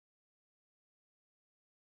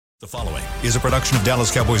The following is a production of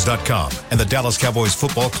DallasCowboys.com and the Dallas Cowboys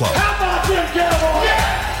Football Club. How about them Cowboys?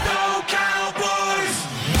 Yeah! Go Cowboys!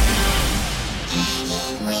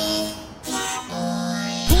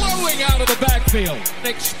 Blowing out of the backfield,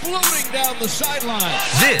 exploding down the sideline.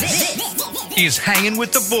 This is Hangin'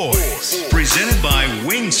 with the Boys, presented by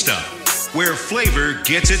Wingstop, where flavor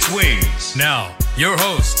gets its wings. Now, your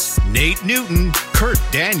hosts, Nate Newton, Kurt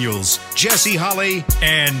Daniels, Jesse Holley,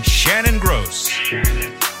 and Shannon Gross. Here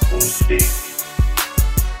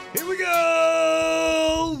we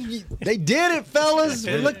go. They did it, fellas.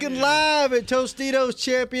 We're looking live at Tostitos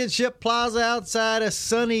Championship Plaza outside a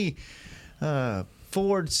sunny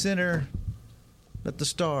Ford Center at the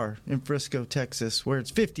Star in Frisco, Texas, where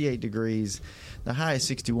it's 58 degrees. The high is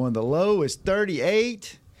 61. The low is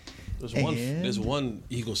 38. There's one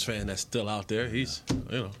Eagles fan that's still out there. He's,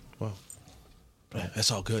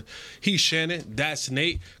 that's all good. He's Shannon. That's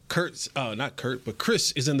Nate. Not Kurt, but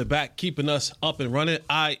Chris is in the back keeping us up and running.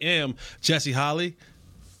 I am Jesse Holley.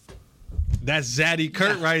 That's Zaddy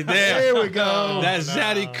Kurt right there. There we go. That's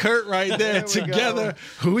Zaddy Kurt right there. Together,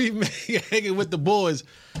 we hanging with the boys.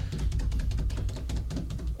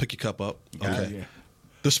 Pick your cup up. Okay. Yeah.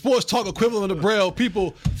 The sports talk equivalent of Braille.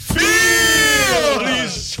 People feel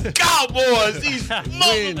these Cowboys. These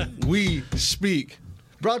when we speak.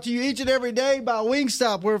 Brought to you each and every day by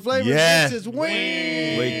Wingstop, where flavor gets its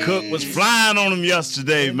wings. Wade Cook was flying on him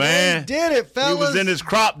yesterday, man. They did it, fellas. He was in his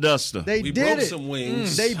crop duster. We did broke it. Some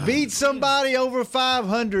wings. They beat somebody over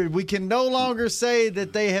 500. We can no longer say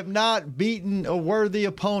that they have not beaten a worthy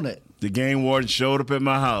opponent. The game warden showed up at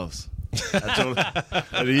my house. I told him,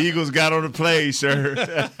 the Eagles got on the play, sir.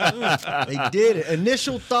 They did it.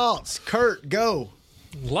 Initial thoughts. Kurt, go.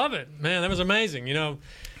 Love it, man. That was amazing. You know,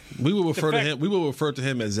 we will refer to him. We will refer to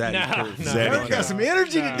him as Zaddy. Kurt got some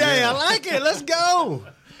energy today. I like it. Let's go.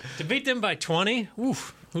 To beat them by 20.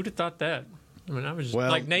 Oof. Who'd have thought that? I mean, I was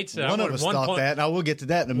like Nate said. One of us thought that, and I will get to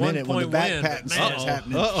that in a minute when the back patting starts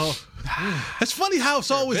happening. It's funny how it's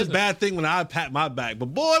always a bad thing when I pat my back, but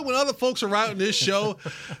boy, when other folks are out in this show,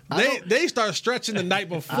 they start stretching the night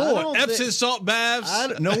before. Epsom salt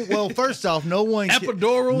baths. Well, first off, no one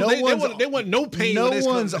epidural. They want no pain. No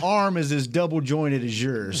one's arm is as double jointed as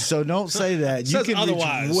yours, so don't say that. You can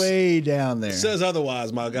reach way down there. Says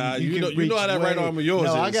otherwise, my guy. You know how that right arm of yours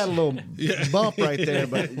is. I got a little bump right there,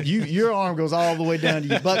 but your arm goes all the way down to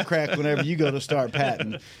your butt crack whenever you go to start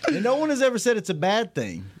patting. And no one has ever said it's a bad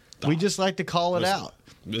thing. We just like to call it out.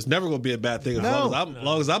 It's never going to be a bad thing as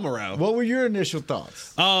long as I'm around. What were your initial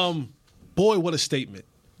thoughts? Boy, what a statement.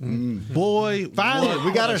 Boy, finally,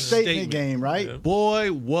 we got our statement game, right? Yeah.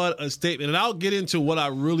 Boy, what a statement. And I'll get into what I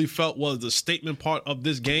really felt was the statement part of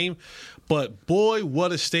this game. But boy,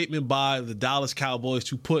 what a statement by the Dallas Cowboys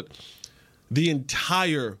to put the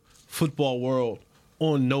entire football world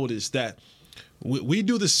on notice that we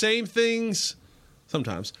do the same things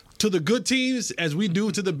sometimes to the good teams as we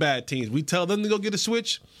do to the bad teams. We tell them to go get a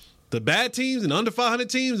switch. The bad teams and under 500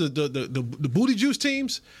 teams, the booty juice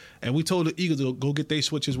teams, and we told the Eagles to go get their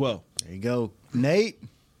switch as well. There you go. Nate,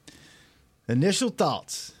 initial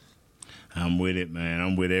thoughts. I'm with it, man.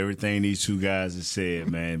 I'm with everything these two guys have said,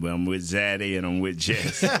 man. But I'm with Zaddy and I'm with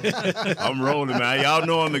Jess. I'm rolling, man. Y'all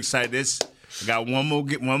know I'm excited. I got one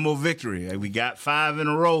more victory. We got 5 in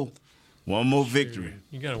a row. One more victory.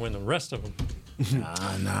 You got to win the rest of them.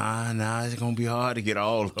 Nah. It's going to be hard to get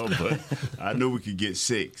all of them, but I knew we could get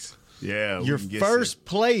 6. Yeah. Your first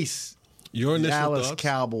place, your initial Dallas thoughts?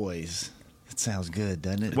 Cowboys. That sounds good,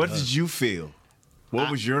 doesn't it? What did you feel? What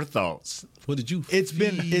was your thoughts? What did you feel?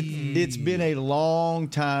 It's been a long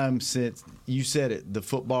time since, you said it, the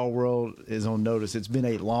football world is on notice. It's been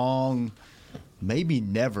a long, maybe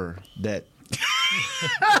never, that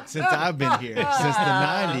since I've been here, since the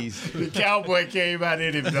 90s. The cowboy came out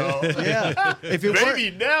in him, dog. Yeah.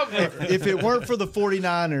 Never. If it weren't for the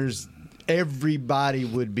 49ers, everybody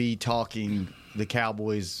would be talking the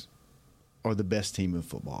Cowboys are the best team in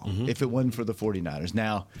football. Mm-hmm. If it wasn't for the 49ers.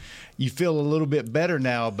 Now, you feel a little bit better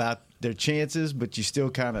now about their chances, but you still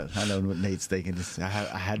kind of, I know what Nate's thinking. I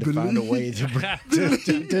had to find a way to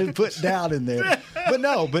put down in there. But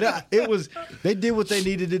they did what they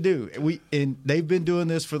needed to do. And they've been doing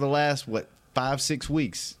this for the last, 5-6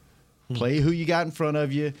 weeks. Play who you got in front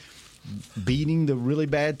of you, beating the really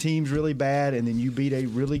bad teams really bad, and then you beat a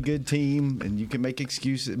really good team, and you can make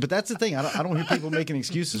excuses. But that's the thing. I don't hear people making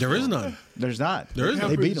excuses. There is none. There's not. There is none.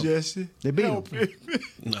 They beat them. Jesse. They beat them.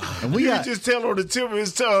 No. And we just tell on the tip of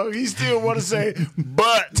his tongue. He still want to say,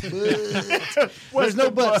 but. There's no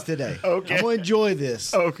buts today. Okay. I'm going to enjoy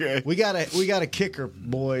this. Okay. We got a kicker,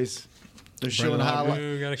 boys. They're showing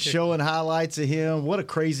highlights of him. What a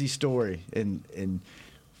crazy story. And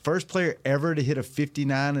first player ever to hit a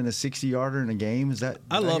 59 and a 60-yarder in a game. Is that?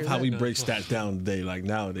 I love how we we break stats down today. Like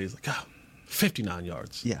nowadays, 59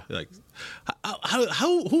 yards. Yeah. Like,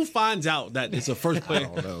 who finds out that it's a first player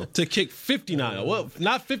to kick 59? Well,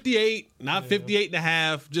 not 58, not 58 and a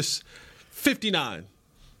half, just 59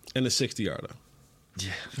 and a 60-yarder.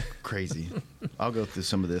 Yeah, crazy. I'll go through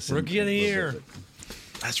some of this. Rookie of the year.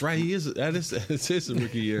 That's right. He is. It's his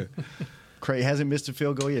rookie year. Craig hasn't missed a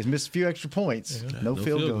field goal yet. He's missed a few extra points. Yeah. No No field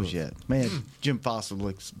field goals goals. yet. Man, Jim Fossil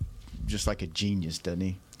looks just like a genius, doesn't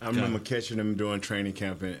he? I remember catching him during training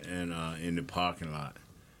camp in the parking lot,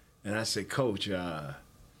 and I said, "Coach, I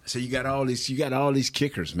said you got all these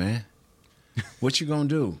kickers, man. What you gonna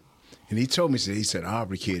do?" And he told me, he said,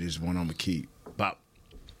 "Aubrey kid is one I'm gonna keep." About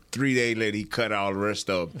 3 days later, he cut all the rest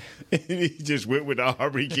of them, and he just went with the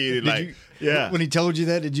Aubrey kid. When he told you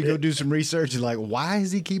that, did you go do some research? And like, why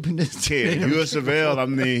is he keeping this kid? kid? USFL. I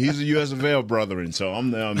mean, he's a USFL brother, and so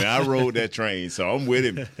I rode that train, so I'm with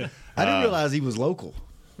him. I didn't realize he was local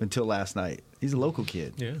until last night. He's a local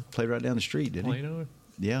kid. Yeah. Played right down the street, didn't he?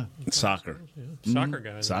 Yeah. Soccer. Soccer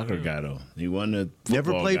guy. Soccer guy, though. He wasn't a football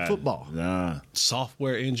Never played guy. football. Nah.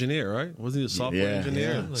 Software engineer, right? Was he a software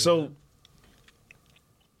engineer? Yeah. So,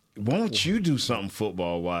 why don't you do something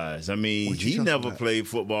football wise? I mean, What you he talking never about? played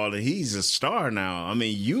football, and he's a star now. I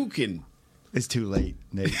mean, you can. It's too late,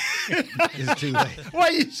 Nate. It's too late. Why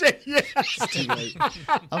you say yes? It's too late.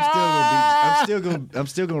 I'm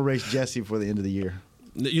still gonna race Jesse for the end of the year.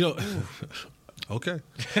 You know. Okay.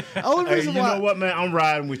 Only Hey, reason you why, know what, man? I'm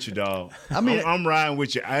riding with you, dog. I mean- I'm riding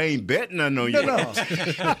with you. I ain't betting nothing on you.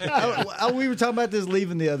 No. We were talking about this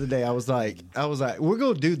leaving the other day. I was like, we're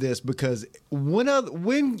gonna do this because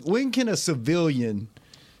when can a civilian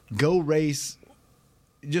go race,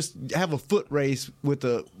 just have a foot race with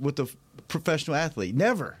a professional athlete?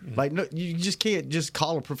 Never. Like, no, you just can't just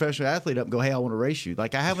call a professional athlete up and go, hey, I want to race you.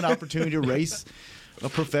 Like, I have an opportunity to race a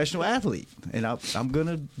professional athlete, and I'm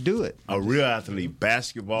gonna do it. A real athlete,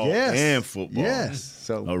 basketball Yes. and football. Yes.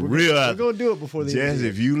 So A we're real We're athlete. gonna do it before the end of Jazz, the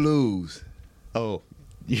year. if you lose, Oh.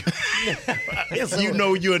 you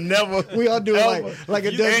know you'll never. We all do it ever- like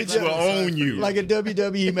a X will WWE, own you. like a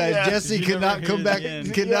WWE match. Yeah. Jesse You cannot never come hear back. it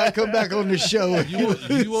again. Cannot come back on the show.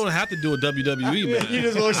 You won't have to do a WWE, man. You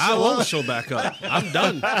just won't I show won't up. show back up. I'm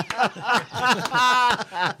done.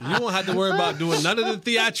 You won't have to worry about doing none of the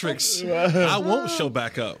theatrics. I won't show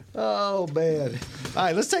back up. Oh man! All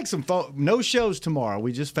right, let's take some phone. No shows tomorrow.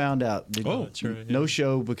 We just found out. that's right, yeah. No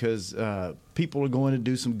show because people are going to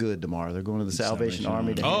do some good tomorrow. They're going to the Salvation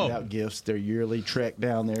Army to hand Oh. out gifts. Their yearly trek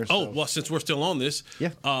down there. Oh, so- well, since we're still on this, Yeah.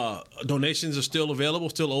 Donations are still available,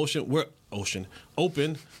 still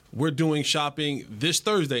open. We're doing shopping this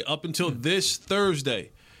Thursday, up until this Thursday.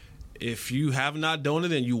 If you have not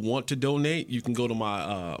donated and you want to donate, you can go to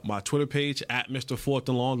my Twitter page at Mr. Fourth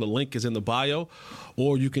and Long. The link is in the bio,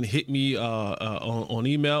 or you can hit me on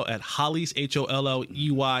email at Hollies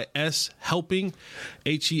HOLLEYS helping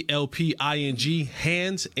HELPING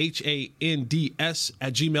hands HANDS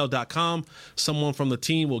at gmail.com. Someone from the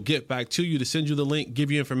team will get back to you to send you the link, give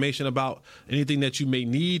you information about anything that you may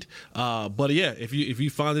need. But yeah, if you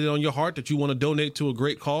find it on your heart that you want to donate to a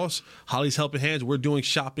great cause, Hollies Helping Hands, we're doing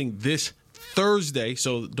shopping this Thursday,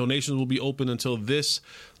 so donations will be open until this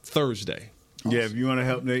Thursday. Yeah, if you want to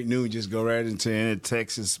help Nate Newton, just go right into any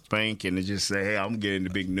Texas bank and just say, hey, I'm getting the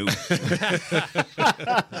big news.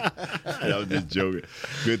 I was just joking.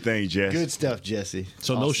 Good thing, Jess. Good stuff, Jesse.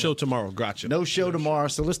 So no show tomorrow. Gotcha. No show tomorrow.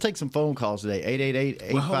 So let's take some phone calls today.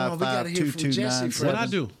 888-855-2297. Well, hold on, we gotta hear from Jesse first. What I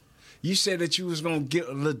do? You said that you was going to get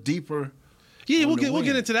a little deeper. Yeah, On we'll the get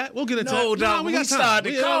win. into that. We'll get into No, that. dog, we we got time.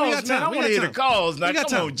 started the calls, we got man. time. I We wanna got hear time. the calls. Now, We got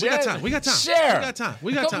come time. on, We got Jazz. time. We got time. Share. We got time.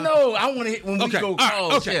 We got time. No, I want to hit when we Okay. go All right.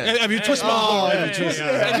 calls. Okay. Yeah. Have you twisted my arm?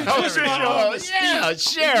 Yeah,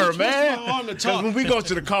 share, man. my arm to Because talk. when we go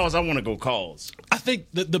to the calls, I want to go calls. I think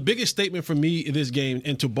the biggest statement for me in this game,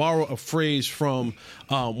 and to borrow a phrase from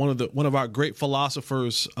one of our great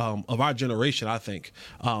philosophers of our generation, I think,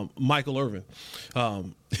 Michael Irvin.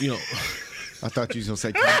 I thought you was going to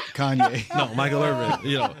say Kanye. No, Michael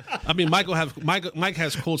Irvin. I mean, Mike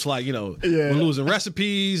has quotes like, we're losing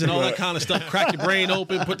recipes and all that kind of stuff. Crack your brain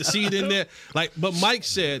open, put the seed in there. But Mike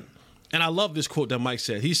said, and I love this quote that Mike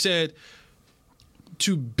said. He said,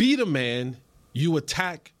 "To beat a man, you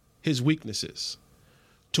attack his weaknesses.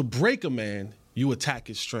 To break a man, you attack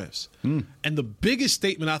his strengths." And the biggest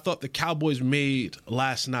statement I thought the Cowboys made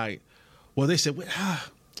last night, well, they said,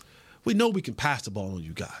 we know we can pass the ball on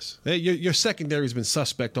you guys. Your secondary has been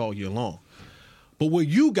suspect all year long. But where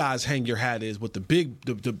you guys hang your hat is with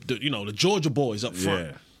the Georgia boys up front.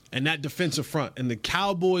 Yeah. and that defensive front. And the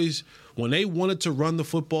Cowboys, when they wanted to run the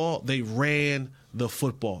football, they ran the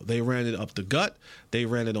football. They ran it up the gut. They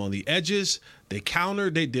ran it on the edges. They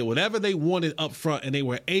countered. They did whatever they wanted up front, and they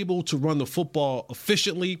were able to run the football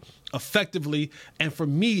efficiently, effectively. And for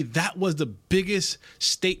me, that was the biggest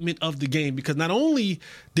statement of the game, because not only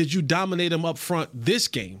did you dominate them up front this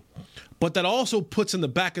game, but that also puts in the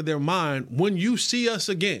back of their mind when you see us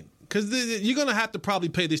again. Because you're going to have to probably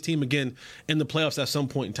play this team again in the playoffs at some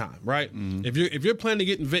point in time, right? Mm-hmm. If you're planning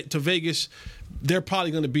to get to Vegas, they're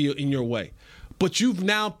probably going to be in your way. But you've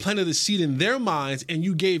now planted a seed in their minds, and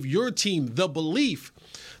you gave your team the belief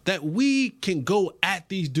that we can go at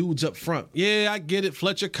these dudes up front. Yeah, I get it.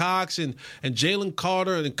 Fletcher Cox and Jalen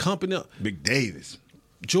Carter and company. Big Davis.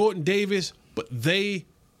 Jordan Davis. But they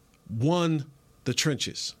won the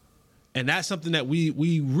trenches. And that's something that we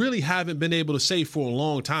really haven't been able to say for a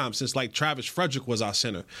long time, since like Travis Frederick was our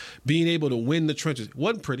center. Being able to win the trenches.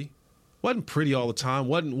 Wasn't pretty all the time.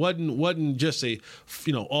 Wasn't just a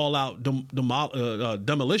all out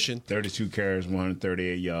demolition. 32 carries,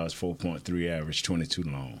 138 yards, 4.3 average, 22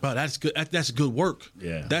 long. Bro, that's good. That's good work.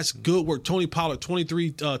 Yeah, that's good work. Tony Pollard,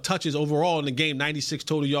 23 touches overall in the game, 96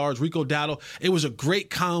 total yards. Rico Dowdle. It was a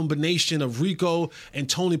great combination of Rico and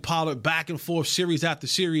Tony Pollard, back and forth, series after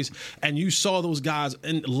series. And you saw those guys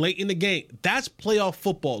late in the game. That's playoff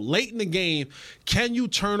football. Late in the game, can you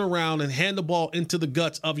turn around and hand the ball into the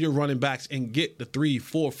guts of your running back and get the 3,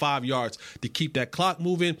 4, 5 yards to keep that clock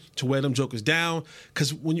moving, to wear them jokers down?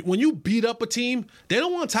 Because when you beat up a team, they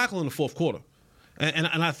don't want to tackle in the fourth quarter. And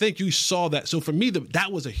I think you saw that. So for me,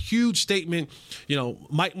 that was a huge statement.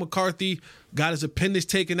 Mike McCarthy got his appendix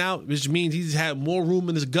taken out, which means he's had more room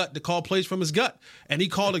in his gut to call plays from his gut. And he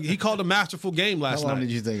called a masterful game last night. How long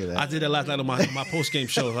did you think of that? I did that last night on my post-game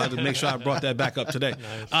show. I had to make sure I brought that back up today.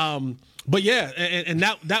 Nice. But yeah, and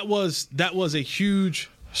that was a huge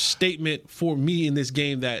statement for me in this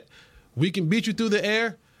game, that we can beat you through the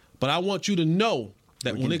air, but I want you to know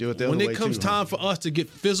that when it comes time for us to get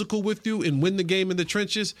physical with you and win the game in the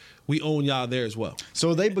trenches, we own y'all there as well.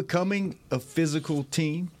 So are they becoming a physical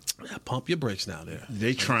team? Pump your brakes now there.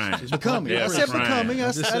 They trying. Becoming. I said becoming.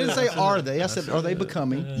 I didn't say are they. I said are they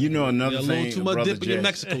becoming? Another thing. A little too much dip in your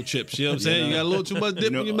Mexico chips. You know what I'm saying? You got a little too much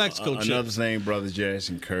dip in your Mexico chips. Another thing, Brother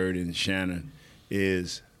Jackson, Kurt, and Shannon,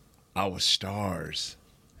 is our stars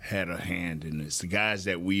had a hand in this. The guys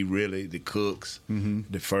that we really, the Cooks,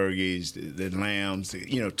 the Fergies, the Lambs,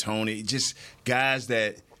 Tony, just guys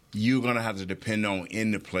that you're gonna have to depend on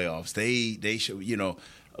in the playoffs. They should,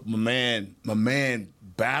 my man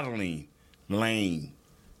battling Lane.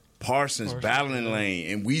 Parsons battling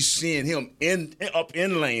Lane, and we seeing him up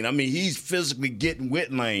in Lane. I mean, he's physically getting with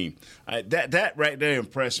Lane. That right there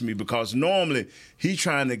impressed me, because normally he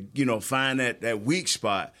trying to find that weak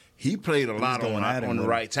spot. He played a lot on the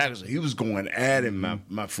right tackle. So he was going at him,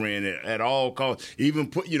 my friend, at all costs. Even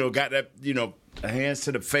got that hands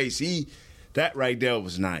to the face. That right there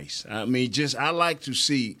was nice. I mean, I like to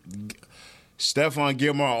see. Stephon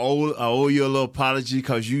Gilmore, I owe you a little apology,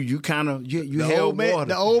 because you kind of held water.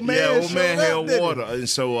 The old man held water, and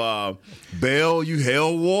so Bell, you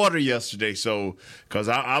held water yesterday. So because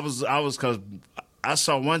I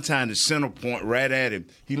saw one time the center point right at him.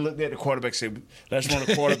 He looked at the quarterback, said, "Let's run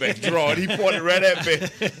a quarterback draw," and he pointed right at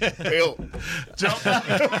Bell. Jump.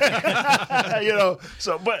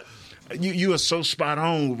 So but. You are so spot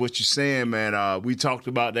on with what you're saying, man. We talked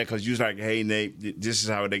about that, because you was like, hey, Nate, this is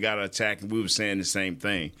how they got to attack. And we were saying the same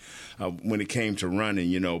thing when it came to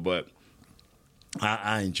running, But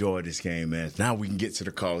I enjoyed this game, man. Now we can get to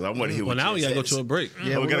the calls. I want to hear what now we got to go to a break.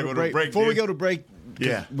 Yeah, we got to go to a break. Before we go to break,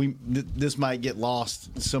 this might get lost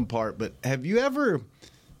in some part, but have you ever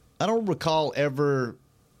 – I don't recall ever –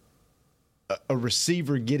 a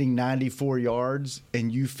receiver getting 94 yards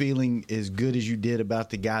and you feeling as good as you did about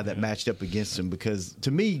the guy that matched up against him, because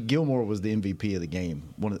to me, Gilmore was the MVP of the game,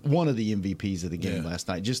 one of the MVPs of the game last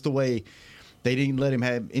night. Just the way they didn't let him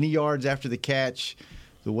have any yards after the catch,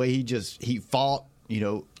 the way he fought,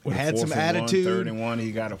 had some attitude. 3rd and 1,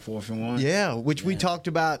 he got a 4th and 1. Yeah, which we talked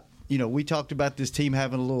about. We talked about this team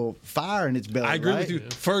having a little fire in its belly. I agree with you.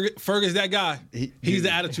 Ferg is that guy. He's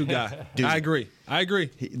the attitude guy. Dude, I agree.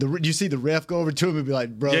 You see the ref go over to him and be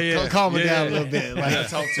like, bro, calm it down a little bit. Like, I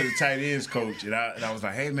talked to the tight ends coach, and I was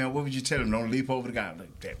like, hey, man, what would you tell him? Don't leap over the guy. I'm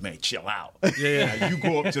like, that man, chill out. Yeah. You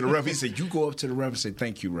go up to the ref. He said, you go up to the ref and say,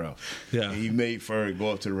 thank you, ref. Yeah. And he made Ferg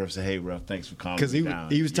go up to the ref and say, hey, ref, thanks for calming me down.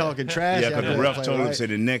 Because he was talking trash. Yeah, because the ref told him, said,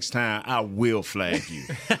 the next time I will flag you.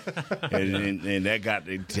 and that got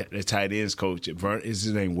the tight ends coach. Is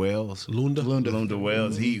his name Wells? Lunda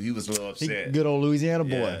Wells. He was a little upset. Good old Louisiana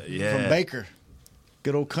boy from Baker.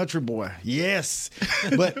 Good old country boy. Yes.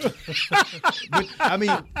 But I mean,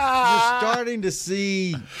 you're starting to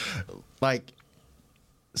see, like,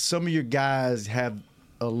 some of your guys have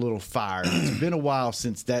a little fire. It's been a while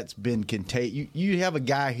since that's been contained. You have a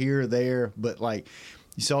guy here or there, but, like,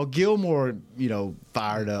 you saw Gilmore,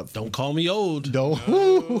 fired up. Don't call me old.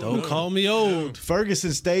 Don't call me old.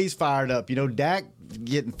 Ferguson stays fired up. Dak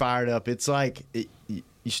getting fired up. It's like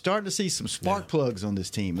you're starting to see some spark plugs on this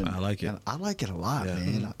team. And I like it. And I like it a lot,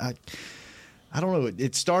 man. I don't know.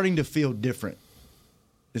 It's starting to feel different.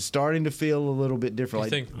 It's starting to feel a little bit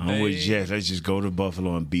different. I'm with Jets. Let's just go to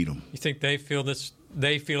Buffalo and beat them. You think they feel this?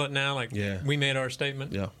 They feel it now? Like we made our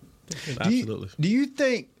statement? Yeah, absolutely. Do you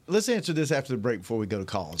think – let's answer this after the break before we go to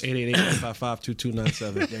calls.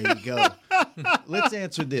 888-955-2297. There you go. Let's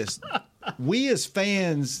answer this. We as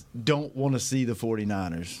fans don't want to see the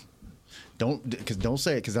 49ers. Don't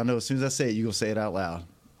say it, because I know as soon as I say it, you're going to say it out loud.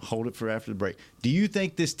 Hold it for after the break. Do you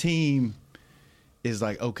think this team is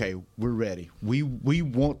like, okay, we're ready. We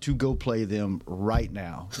want to go play them right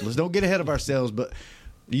now. Let's don't get ahead of ourselves, but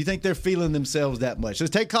do you think they're feeling themselves that much?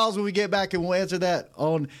 Let's take calls when we get back, and we'll answer that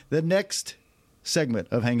on the next segment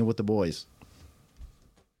of Hanging with the Boys.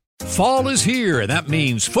 Fall is here, and that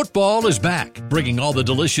means football is back, bringing all the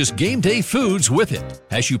delicious game day foods with it.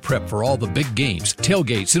 As you prep for all the big games,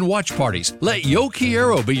 tailgates, and watch parties, let Yo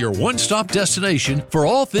Quiero be your one-stop destination for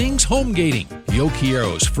all things home gating. Yo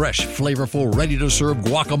Quiero's fresh, flavorful, ready-to-serve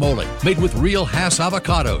guacamole, made with real Hass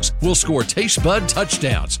avocados, will score taste bud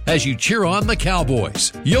touchdowns as you cheer on the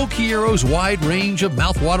Cowboys. Yo Quiero's wide range of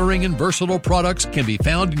mouth-watering and versatile products can be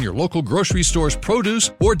found in your local grocery store's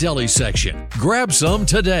produce or deli section. Grab some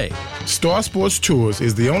today. Star Sports Tours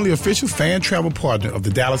is the only official fan travel partner of the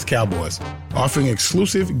Dallas Cowboys, offering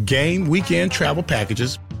exclusive game weekend travel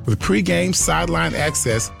packages with pre-game sideline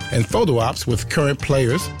access and photo ops with current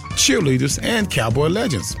players, cheerleaders, and Cowboy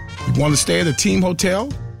legends. You want to stay at a team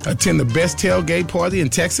hotel, attend the best tailgate party in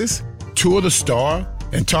Texas, tour the Star,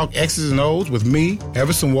 and talk X's and O's with me,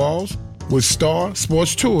 Everson Walls? With Star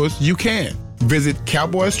Sports Tours, you can. Visit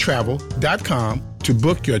cowboystravel.com to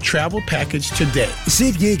book your travel package today.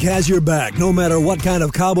 SeatGeek has your back no matter what kind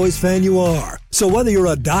of Cowboys fan you are. So whether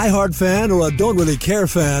you're a diehard fan or a don't really care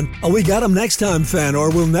fan, a we got 'em next time fan or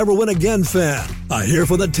we'll never win again fan, a here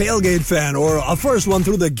for the tailgate fan or a first one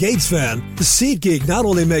through the gates fan, SeatGeek not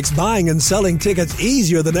only makes buying and selling tickets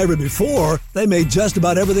easier than ever before, they made just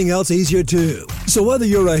about everything else easier too. So whether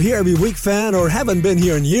you're a here every week fan or haven't been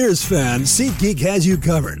here in years fan, SeatGeek has you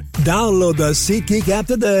covered. Download the SeatGeek app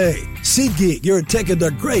today. SeatGeek, your ticket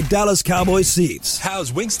to great Dallas Cowboys seats.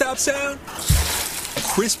 How's Wingstop sound?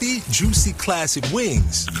 Crispy, juicy, classic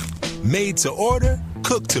wings. Made to order,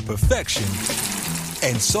 cooked to perfection.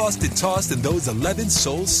 And sauced and tossed in those 11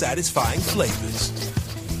 soul-satisfying flavors.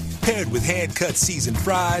 Paired with hand-cut seasoned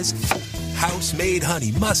fries, house-made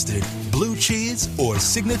honey mustard, blue cheese, or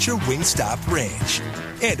signature Wingstop ranch.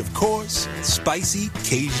 And, of course, spicy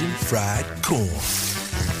Cajun fried corn.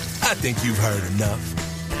 I think you've heard enough.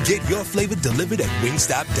 Get your flavor delivered at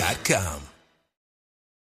Wingstop.com.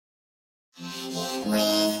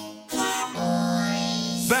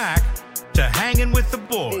 Back to Hanging with the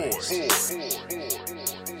Boys.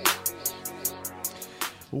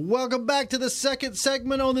 Welcome back to the second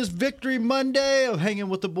segment on this Victory Monday of Hanging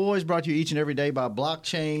with the Boys, brought to you each and every day by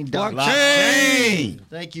Blockchain.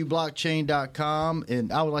 Thank you, Blockchain.com.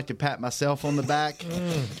 And I would like to pat myself on the back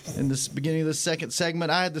in this beginning of the second segment.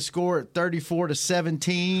 I had the score at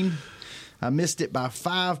 34-17. I missed it by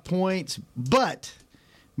 5 points, but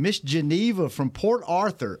Miss Geneva from Port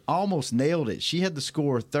Arthur almost nailed it. She had the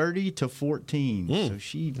score 30-14. So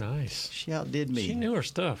she outdid me. She knew her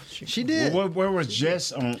stuff. She did. Well, where was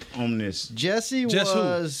Jess on this? Jesse Jess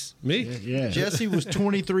was who? Me? Yeah. Jesse was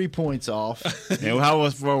 23 points off. And how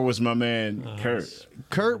far was my man Kurt?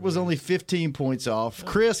 Kurt was only 15 points off.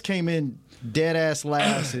 Chris came in dead ass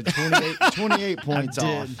last at 28 points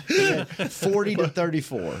off.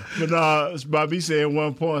 40-34. But by me saying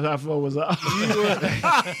 1 point, how far was I?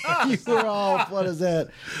 You were off, what is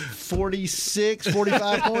that, 46,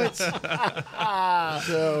 45 points?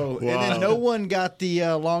 So, and then no one got the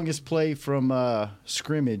longest play from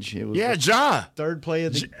scrimmage. It was Ja. third play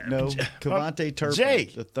of the Cavante Turpin, Jay.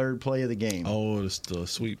 the third play of the game. Oh, it's the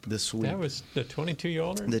sweep. The sweep. That was the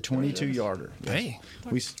 22-yarder? The 22-yarder. Dang.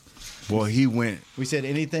 Boy, he went. We said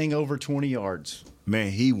anything over 20 yards.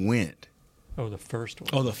 Man, he went. Oh, the first one.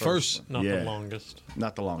 Oh, the first. Not the longest.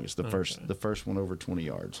 Not the longest. The first one over 20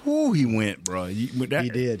 yards. Ooh, he went, bro. He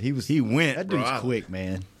did. He went. That dude's quick,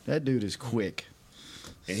 man. That dude is quick.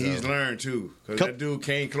 And he's learned too, because that dude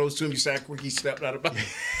came close to him. You saw how quick he stepped out of bounds.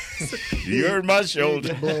 You hurt my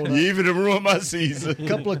shoulder. You even ruined my season. A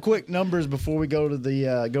couple of quick numbers before we go to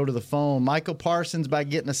the phone. Michael Parsons, by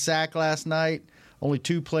getting a sack last night, only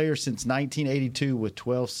 2 players since 1982 with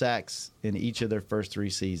 12 sacks in each of their first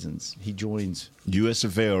 3 seasons. He joins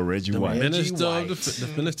USFL Reggie White. The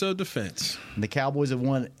Minister of Defense. And the Cowboys have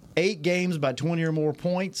won 8 games by 20 or more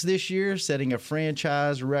points this year, setting a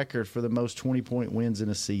franchise record for the most 20-point wins in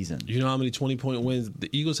a season. You know how many 20-point wins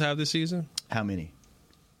the Eagles have this season? How many?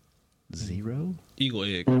 0? Eagle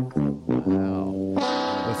egg. Wow.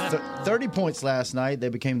 With 30 points last night, they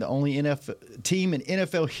became the only team in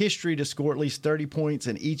NFL history to score at least 30 points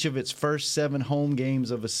in each of its first 7 home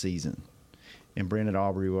games of a season. And Brandon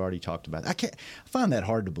Aubrey, we already talked about. I find that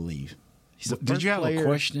hard to believe. He's the Did you have a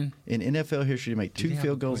question? In NFL history to make 2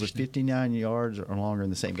 field goals of 59 yards or longer in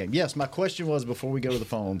the same game. Yes, my question was before we go to the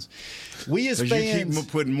phones. We as fans, you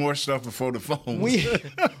keep putting more stuff before the phones.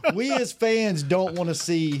 we as fans don't want to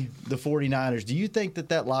see the 49ers. Do you think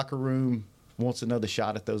that locker room wants another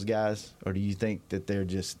shot at those guys, or do you think that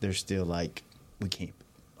they're still like, we can't?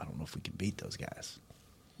 I don't know if we can beat those guys.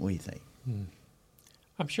 What do you think?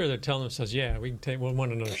 I'm sure they're telling themselves, yeah, we'll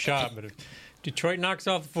want another shot, but if Detroit knocks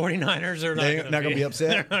off the 49ers, they're not going to be upset.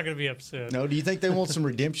 They're not going to be upset. No, do you think they want some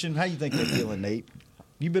redemption? How do you think they're feeling, Nate?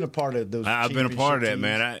 You've been a part of those. I've been a part of that,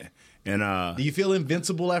 teams. man. Do you feel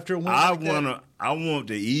invincible after a win? I want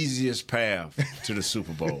the easiest path to the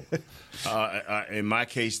Super Bowl. In my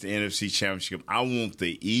case, the NFC Championship. I want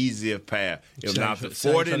the easiest path. If not the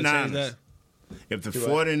 49ers. If the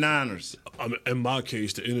 49ers. In my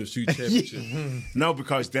case, the NFC Championship. No,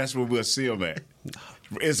 because that's where we'll see them at.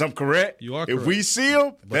 Is I'm correct? You are correct. If we see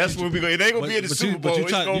them, that's where we go. It ain't gonna be in the Super Bowl.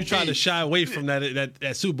 You trying to shy away from that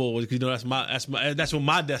Super Bowl because that's where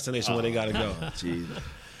my destination where they got to go. Jeez.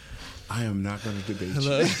 I am not going to debate you.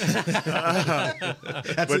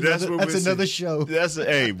 That's another show.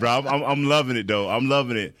 Hey, bro, I'm loving it though. I'm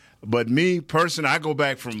loving it. But me personally, I go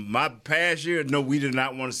back from my past year. No, we did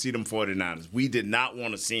not want to see them 49ers. We did not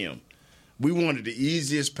want to see them. We wanted the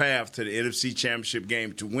easiest path to the NFC Championship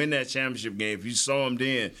game. To win that championship game, if you saw them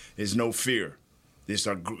then, there's no fear. There's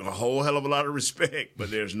a whole hell of a lot of respect, but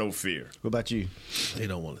there's no fear. What about you? They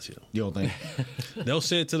don't want to see them. You don't think? They'll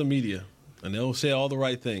say it to the media, and they'll say all the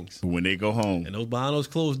right things. But when they go home. And behind those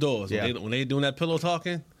closed doors, when they doing that pillow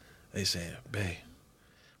talking, they say, babe,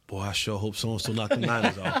 boy, I sure hope so-and-so knock the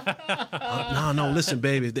Niners off. No, listen,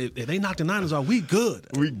 baby, if they knock the Niners off, we good.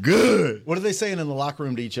 We good. What are they saying in the locker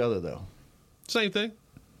room to each other, though? Same thing.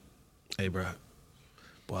 Hey, bro.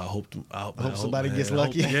 Boy, I hope somebody gets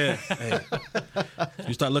lucky. Yeah. Hey.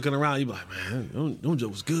 You start looking around, you be like, man, them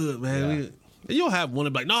jokes good, man. Yeah. And you'll have one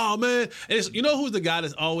that be like, no, man. And you know who's the guy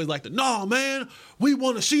that's always like, no, man, we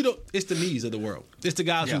want to see it's the me's of the world. It's the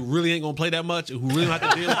guys who really ain't going to play that much and who really don't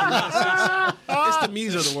have to deal with the nonsense. It's the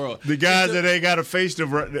me's of the world. The guys that ain't got a face to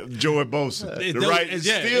Joey Bosa.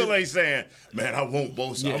 Still ain't saying, man, I want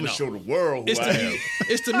Bosa. I'm going to show the world who I am.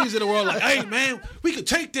 It's the me's of the world like, hey, man, we could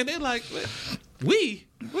take them. They're like, we?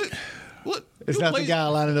 What? It's not the guy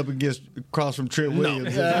lining up across from Trent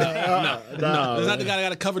Williams. No. It's not the guy that got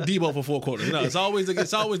to cover Debo for 4 quarters. No, it's always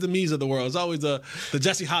the me's of the world. It's always the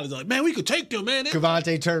Jesse Hollis. Like, man, we could take them, man.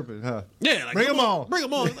 Kevontae Turpin, huh? Yeah, like, bring them on. Bring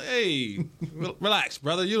them on. Like, hey, relax,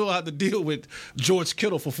 brother. You don't have to deal with George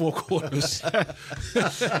Kittle for 4 quarters. All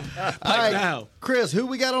right, now, Chris, who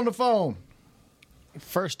we got on the phone?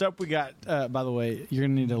 First up, we got. By the way, you're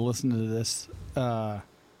gonna need to listen to this.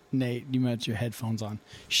 Nate, you met your headphones on.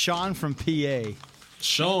 Sean from PA.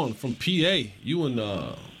 Sean from PA. You in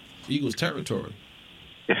Eagles territory.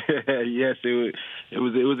 Yes, it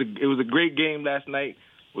was a great game last night.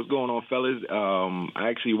 What's going on, fellas? I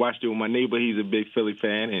actually watched it with my neighbor. He's a big Philly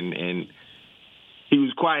fan, and he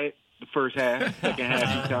was quiet the first half. Second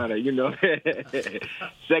half, he kind of,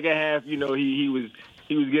 second half, he was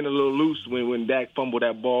getting a little loose when Dak fumbled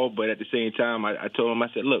that ball. But at the same time, I told him, I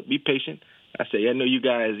said, look, be patient. I said, I know you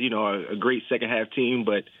guys, are a great second-half team,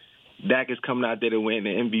 but Dak is coming out there to win the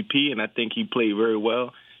MVP, and I think he played very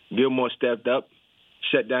well. Gilmore stepped up,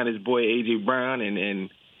 shut down his boy A.J. Brown, and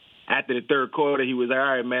after the third quarter, he was like,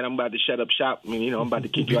 all right, man, I'm about to shut up shop. I'm about to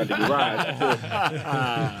kick you out the garage.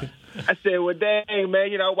 I said, well, dang,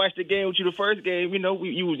 man, I watched the game with you the first game.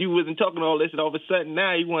 You wasn't talking all this, and all of a sudden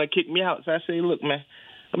now you want to kick me out. So I say, look, man,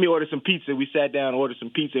 let me order some pizza. We sat down, ordered some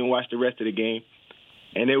pizza, and watched the rest of the game.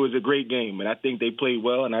 And it was a great game, and I think they played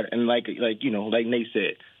well. And like Nate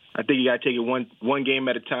said, I think you got to take it one game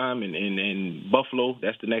at a time. And Buffalo,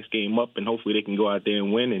 that's the next game up, and hopefully they can go out there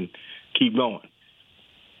and win and keep going.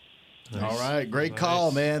 Nice. All right, great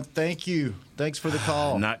call, man. Thank you. Thanks for the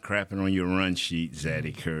call. Not crapping on your run sheet,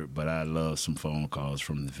 Zaddy Kurt, but I love some phone calls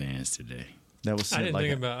from the fans today. That was I didn't like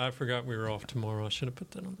think about. I forgot we were off tomorrow. I should have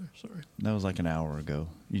put that on there. Sorry. That was like an hour ago.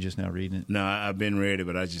 You just now reading it? No, I've been ready,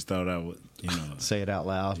 but I just thought I would, say it out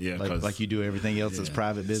loud. Yeah, like you do everything else that's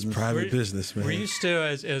private business. Private business, man. Were you still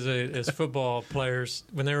as football players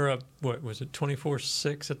when they were up? What was it?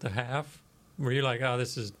 24-6 at the half. Were you like, oh,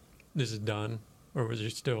 this is done, or was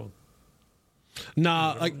you still?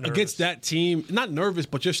 Nah, like nervous? Against that team, not nervous,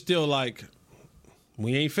 but you're still like,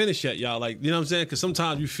 we ain't finished yet, y'all. Like, you know what I'm saying? Because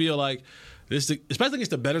sometimes you feel like this, especially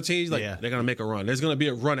against the better teams, like they're gonna make a run. There's gonna be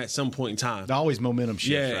a run at some point in time. Always momentum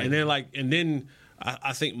shifts. Yeah, right? and then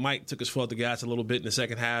I think Mike took his foot off the gas a little bit in the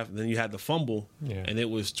second half. And then you had the fumble, and it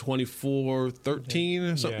was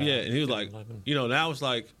 24-13 or something. Yeah, and he was like, 11. that was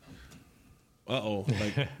like,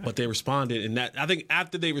 but they responded, and that I think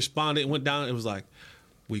after they responded and went down, it was like,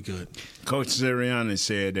 we good. Coach Sirianni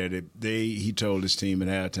said that he told his team at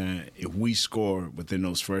halftime, if we score within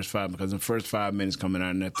those first 5, because the first 5 minutes coming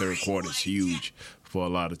out in that third quarter is huge for a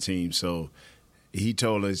lot of teams. So he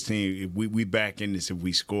told his team, we back in this if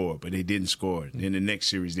we score, but they didn't score. Then the next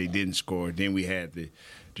series they didn't score. Then we had the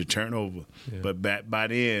turnover. Yeah. But by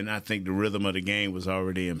then, I think the rhythm of the game was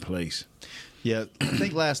already in place. Yeah, I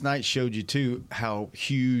think last night showed you too how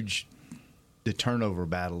huge the turnover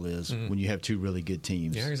battle is when you have two really good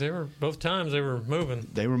teams. Yeah, because both times they were moving.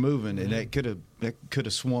 They were moving, and that could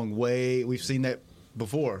have swung way. We've seen that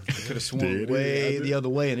before. It could have swung way the other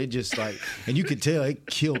way, and it just and you could tell it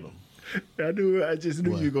killed them. I just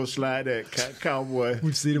knew you were going to slide that cowboy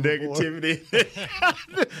We've seen it negativity.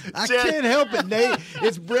 I can't help it, Nate.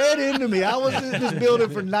 It's bred into me. I was in this building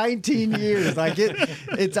for 19 years. Like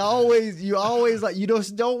it's always you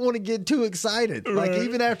just don't want to get too excited. Right. Like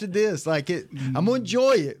even after this, I'm gonna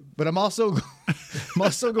enjoy it, but I'm also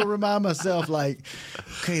gonna remind myself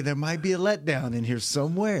okay, there might be a letdown in here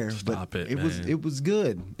somewhere. Stop but it it was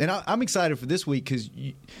good, and I'm excited for this week because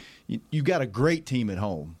you got a great team at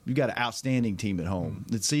home. You got an outstanding team at home.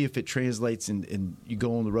 Let's see if it translates and you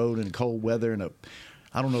go on the road in cold weather and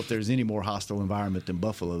I don't know if there's any more hostile environment than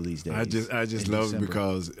Buffalo these days. I just love it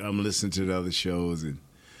because I'm listening to the other shows and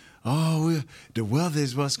the weather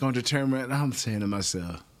is what's going to determine. And I'm saying to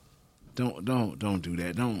myself, don't do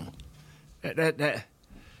that. Don't that.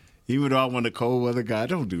 Even though I want a cold weather guy,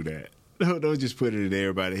 don't do that. Don't just put it in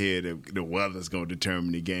everybody's head that the weather's going to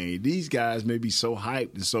determine the game. These guys may be so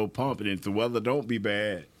hyped and so pumped, and if the weather don't be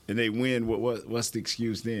bad and they win, what's the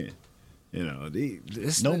excuse then?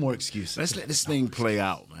 No more excuses. Let's let this thing play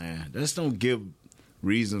out, man. Let's don't give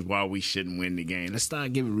reasons why we shouldn't win the game. Let's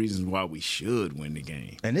start giving reasons why we should win the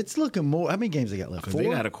game. And it's looking more. How many games they got left? 4? They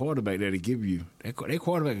got a quarterback that'll give you. That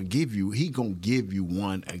quarterback will give you. He gonna give you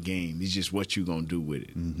one a game. It's just what you gonna do with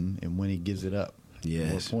it. Mm-hmm. And when he gives it up,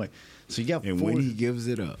 yes. More point. So you got and when he gives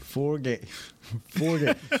it up, 4 games. 4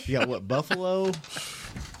 games. You got what? Buffalo,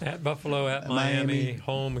 at Buffalo, at Miami,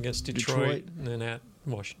 home against Detroit, and then at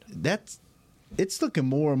Washington. It's looking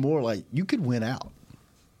more and more like you could win out.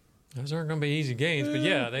 Those aren't going to be easy games, but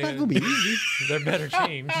yeah, they're not going to be easy. They're better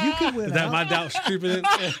teams. You could win Is that out. my doubts creeping in?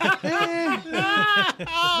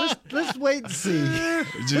 Let's wait and see.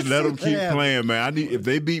 Just let them keep playing, man. If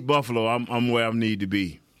they beat Buffalo, I'm where I need to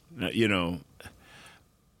be.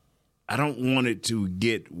 I don't want it to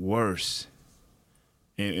get worse.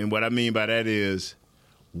 And what I mean by that is,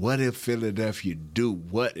 what if Philadelphia do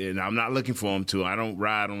what? And I'm not looking for them to. I don't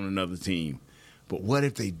ride on another team. But what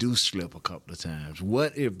if they do slip a couple of times?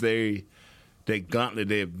 What if that gauntlet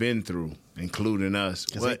they've been through, including us?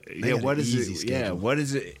 What is it? Schedule. Yeah, what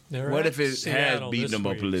is it? What if it has beaten them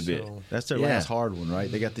up a little bit? That's their last hard one,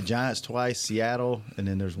 right? They got the Giants twice, Seattle, and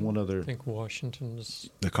then there's one other. I think Washington's.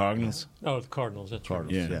 The Cardinals? Oh, the Cardinals. That's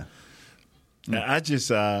Cardinals, right. yeah. I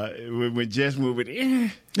just when Jess moved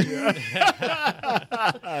it,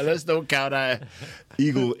 let's don't count our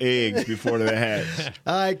eagle eggs before they hatch.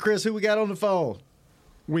 All right, Chris, who we got on the phone?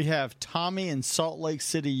 We have Tommy in Salt Lake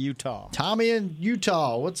City, Utah. Tommy in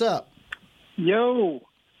Utah, what's up? Yo.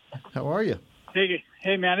 How are you?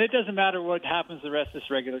 Hey, man, it doesn't matter what happens the rest of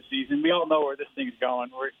this regular season. We all know where this thing's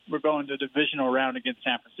going. We're going to the divisional round against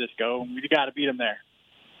San Francisco, and we got to beat them there.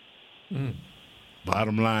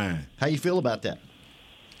 Bottom line. How you feel about that?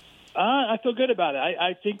 I feel good about it.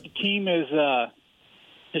 I think the team has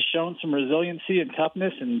shown some resiliency and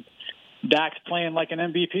toughness, and Dak's playing like an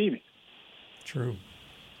MVP. True.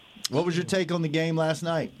 What was your take on the game last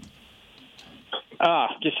night?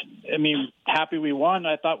 Happy we won.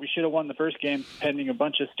 I thought we should have won the first game pending a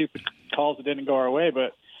bunch of stupid calls that didn't go our way,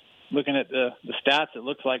 but looking at the stats, it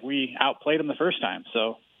looks like we outplayed them the first time.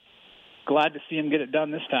 So glad to see him get it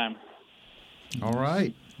done this time. All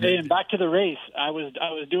right. Hey, and back to the race. I was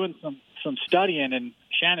doing some studying, and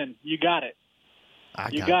Shannon, you got it.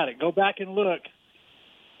 You got it. Go back and look.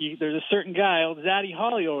 There's a certain guy, old Zaddy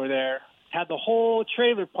Holly over there, had the whole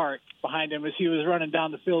trailer park behind him as he was running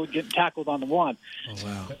down the field getting tackled on the one. Oh,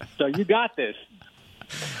 wow. So you got this.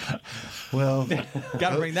 Well, got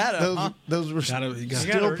to bring that up. Those were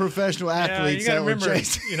still professional athletes. You got to remember,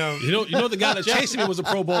 you know the guy that chased me was a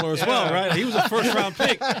Pro Bowler as well, right? He was a first-round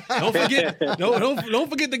pick. Don't forget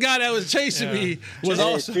the guy that was chasing me was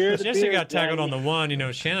also. Jesse got tackled on the one.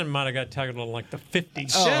 Shannon might have got tackled on like the 50.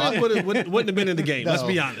 Shannon wouldn't have been in the game. Let's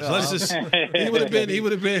be honest. He would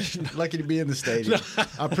have been lucky to be in the stadium.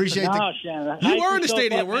 I appreciate Shannon. You were in the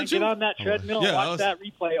stadium, weren't you? Get on that treadmill and watch that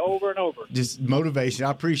replay over and over. Just motivation. I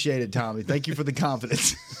appreciate it, Tommy. Thank you for the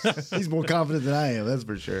confidence. He's more confident than I am, that's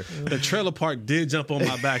for sure. The trailer park did jump on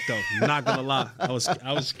my back, though. I'm not gonna lie. I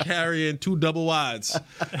was carrying 2 double wides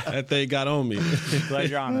that they got on me. Glad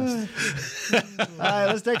you're honest. All right,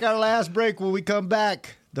 let's take our last break. When we come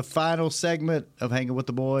back, the final segment of Hanging with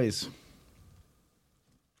the Boys.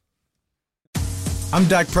 I'm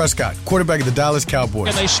Dak Prescott, quarterback of the Dallas Cowboys.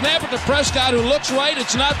 And they snap it to Prescott, who looks right.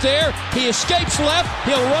 It's not there. He escapes left.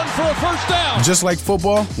 He'll run for a first down. Just like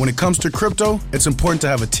football, when it comes to crypto, it's important to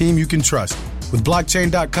have a team you can trust. With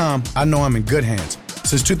blockchain.com, I know I'm in good hands.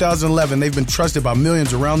 Since 2011, they've been trusted by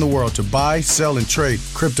millions around the world to buy, sell, and trade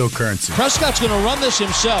cryptocurrency. Prescott's going to run this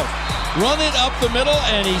himself. Run it up the middle,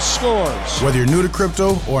 and he scores. Whether you're new to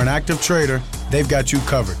crypto or an active trader, they've got you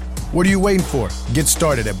covered. What are you waiting for? Get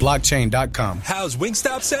started at blockchain.com. How's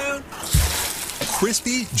Wingstop sound?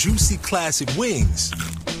 Crispy, juicy, classic wings.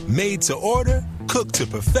 Made to order, cooked to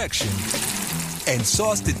perfection. And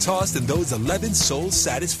sauced and tossed in those 11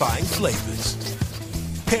 soul-satisfying flavors.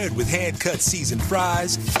 Paired with hand-cut seasoned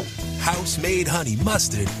fries, house-made honey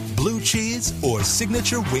mustard, blue cheese, or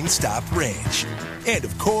signature Wingstop ranch. And,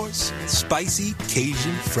 of course, spicy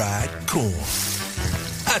Cajun fried corn.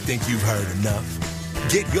 I think you've heard enough.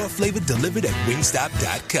 Get your flavor delivered at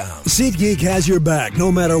Wingstop.com. SeatGeek has your back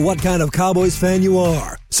no matter what kind of Cowboys fan you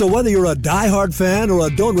are. So whether you're a diehard fan or a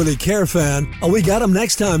don't really care fan, a we got 'em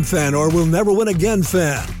next time fan or we'll never win again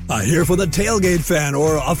fan, a here for the tailgate fan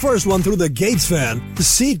or a first one through the gates fan,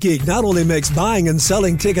 SeatGeek not only makes buying and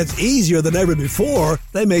selling tickets easier than ever before,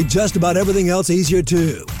 they made just about everything else easier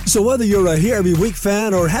too. So whether you're a here every week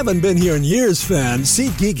fan or haven't been here in years fan,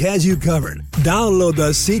 SeatGeek has you covered. Download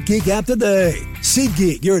the SeatGeek app today.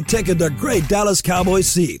 SeatGeek, your ticket to great Dallas Cowboys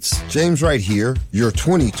seats. James Wright here, your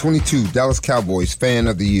 2022 Dallas Cowboys fan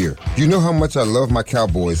of the year. You know how much I love my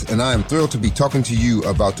Cowboys, and I am thrilled to be talking to you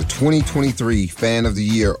about the 2023 Fan of the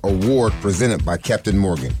Year award presented by Captain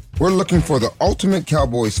Morgan. We're looking for the ultimate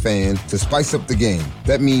Cowboys fan to spice up the game.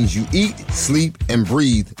 That means you eat, sleep, and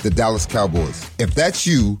breathe the Dallas Cowboys. If that's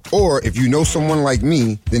you, or if you know someone like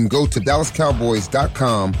me, then go to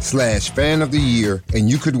DallasCowboys.com/fan of the year, and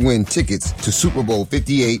you could win tickets to Super Bowl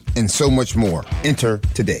 58 and so much more. Enter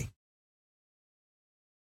today.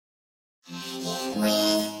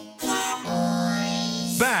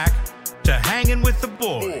 Back to Hanging with the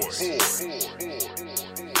Boys.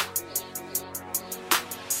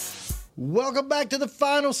 Welcome back to the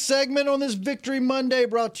final segment on this Victory Monday,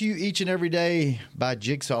 brought to you each and every day by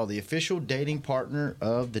Jigsaw, the official dating partner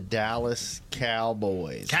of the Dallas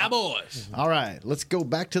Cowboys. Cowboys. All right, let's go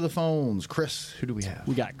back to the phones. Chris, who do we have?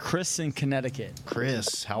 We got Chris in Connecticut.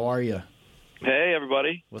 Chris, how are you? Hey,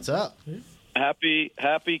 everybody. What's up? Happy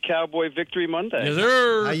Cowboy Victory Monday. Yes,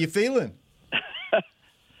 sir. How you feeling?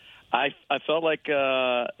 I felt like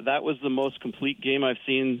that was the most complete game I've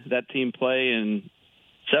seen that team play in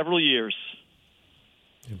several years.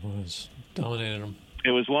 It was. Dominated them.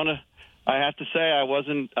 It was one of, I have to say,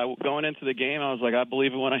 going into the game, I was like, I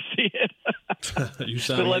believe it when I see it. You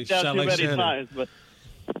sound like many times, but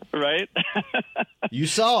right? You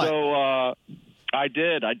saw it. So I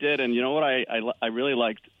did. And you know what I really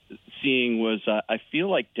liked seeing was I feel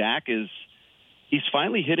like Dak he's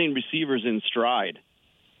finally hitting receivers in stride.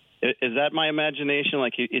 Is that my imagination?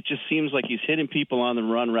 Like it just seems like he's hitting people on the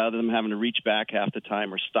run rather than having to reach back half the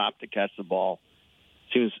time or stop to catch the ball.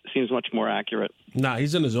 Seems much more accurate. Nah,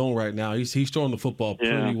 he's in his zone right now. He's throwing the football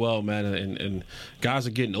pretty well, man, and guys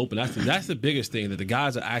are getting open. That's the biggest thing, that the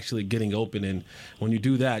guys are actually getting open, and when you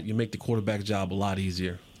do that, you make the quarterback's job a lot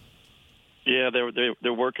easier. Yeah,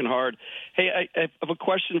 they're working hard. Hey, I have a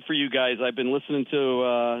question for you guys. I've been listening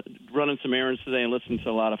to running some errands today and listening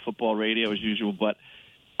to a lot of football radio as usual, but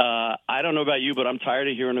I don't know about you, but I'm tired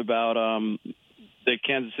of hearing about the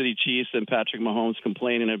Kansas City Chiefs and Patrick Mahomes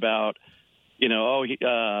complaining about,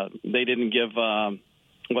 they didn't give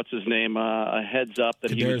what's his name a heads up that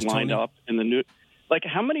he was lined up in the new. Like,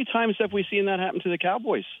 how many times have we seen that happen to the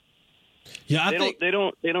Cowboys? Yeah, they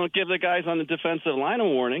don't give the guys on the defensive line a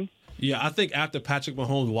warning. Yeah, I think after Patrick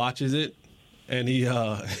Mahomes watches it and he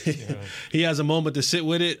he has a moment to sit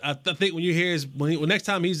with it, I think when you hear when next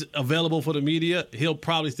time he's available for the media, he'll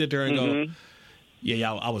probably sit there and go,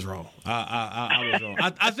 "Yeah, I was wrong. I was wrong."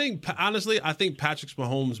 I think honestly, Patrick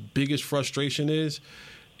Mahomes' biggest frustration is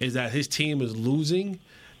that his team is losing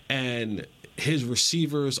and his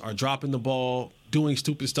receivers are dropping the ball, doing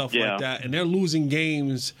stupid stuff like that, and they're losing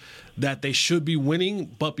games that they should be winning,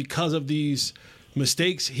 but because of these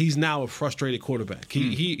mistakes, he's now a frustrated quarterback.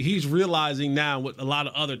 He's realizing now what a lot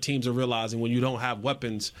of other teams are realizing when you don't have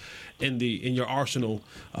weapons in your arsenal.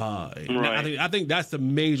 Right. I think that's the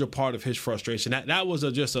major part of his frustration. That was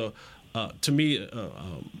to me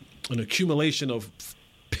an accumulation of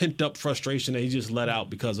pent up frustration that he just let out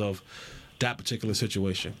because of that particular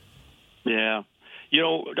situation. Yeah. I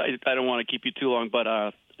don't want to keep you too long, but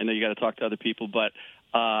I know you got to talk to other people, but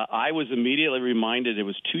I was immediately reminded it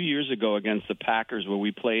was 2 years ago against the Packers where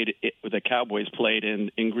the Cowboys played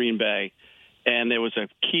in Green Bay, and there was a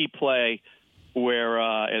key play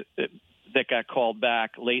where that got called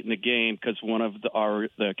back late in the game because one of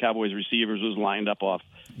the Cowboys receivers was lined up off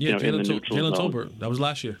in the neutral Jalen zone. Tolbert. That was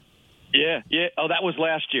last year. Yeah. Oh, that was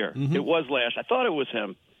last year. Mm-hmm. It was last. I thought it was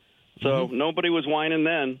him. So nobody was whining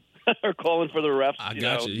then or calling for the refs. I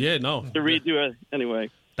got you. Yeah, no. To redo it anyway.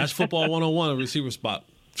 That's football 101, a receiver spot.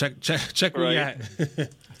 Check where you're at. I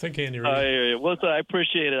think Andy Reid. I hear you. Well, I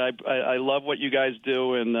appreciate it. I love what you guys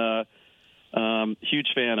do, and huge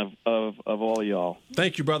fan of all of y'all.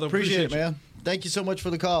 Thank you, brother. Appreciate it, man. Thank you so much for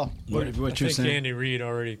the call. I think Andy Reid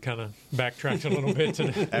already kind of backtracked a little bit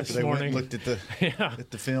today, after they went and looked at the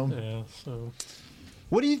film. Yeah. So,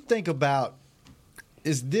 what do you think about?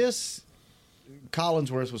 Is this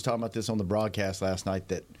Collinsworth was talking about this on the broadcast last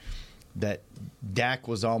night that Dak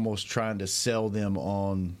was almost trying to sell them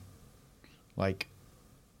on like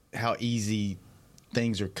how easy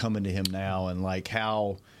things are coming to him now and like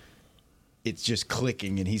how it's just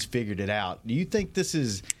clicking and he's figured it out. Do you think this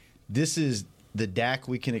is the Dak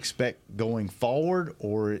we can expect going forward,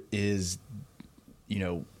 or is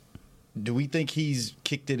do we think he's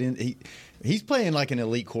kicked it in? He's playing like an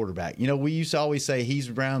elite quarterback. We used to always say he's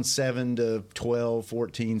around 7 to 12,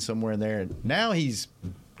 14, somewhere in there. Now he's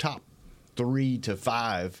top 3 to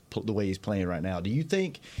 5 the way he's playing right now. Do you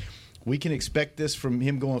think we can expect this from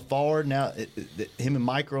him going forward? Now him and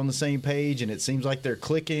Mike are on the same page, and it seems like they're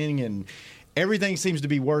clicking, and everything seems to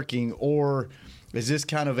be working, or is this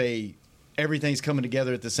kind of everything's coming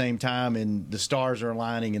together at the same time and the stars are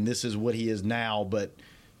aligning and this is what he is now, but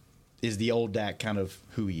is the old Dak kind of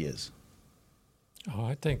who he is? Oh,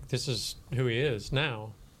 I think this is who he is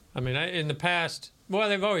now. I mean, in the past,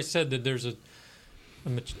 they've always said that there's a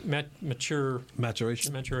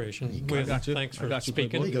maturation. Thanks for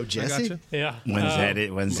speaking. There you go, Jesse. Yeah. One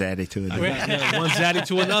zaddy to another. One zaddy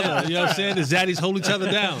to another. You know what I'm saying? The zaddies hold each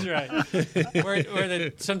other down. That's right.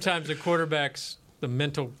 where sometimes the quarterbacks, the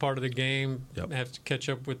mental part of the game, have to catch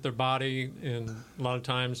up with their body, and a lot of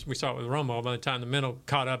times we saw it with Romo. By the time the mental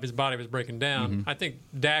caught up, his body was breaking down. Mm-hmm. I think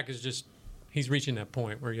Dak is he's reaching that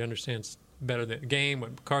point where he understands better the game,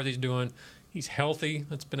 what McCarthy's doing. He's healthy.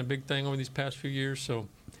 That's been a big thing over these past few years. So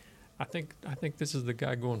I think this is the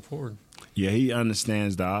guy going forward. Yeah, he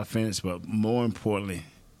understands the offense, but more importantly,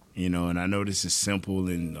 and I know this is simple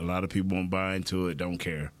and a lot of people won't buy into it, don't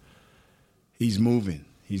care. He's moving.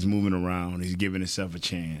 He's moving around. He's giving himself a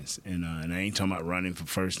chance. And I ain't talking about running for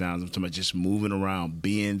first downs. I'm talking about just moving around,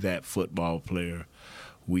 being that football player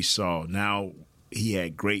we saw. Now, he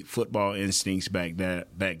had great football instincts back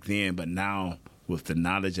then, but now with the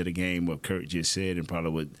knowledge of the game, what Kurt just said, and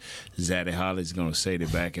probably what Zaddy Holly's going to say to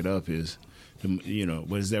back it up is,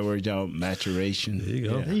 what is that word, y'all? Maturation. There you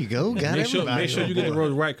go. There you go. Got Make sure you get the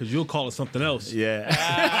word right, because you'll call it something else. Yeah.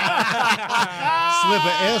 Slip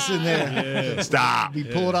an S in there. Yeah. Stop. Be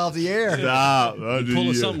pulled off the air. Stop. You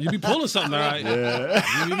be pulling something, all right.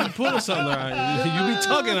 Yeah. You be pulling something, all right. You be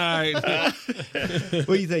tugging, all right.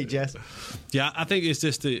 What do you think, Jess? Yeah, I think it's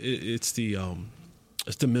just the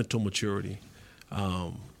mental maturity.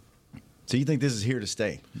 So you think this is here to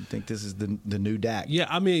stay? You think this is the new Dak? Yeah,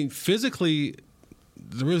 I mean, physically,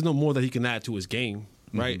 there is no more that he can add to his game,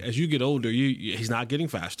 right? Mm-hmm. As you get older, he's not getting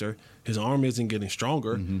faster. His arm isn't getting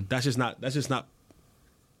stronger. Mm-hmm. That's just not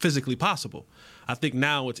physically possible. I think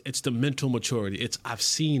now it's the mental maturity. I've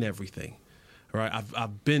seen everything, right?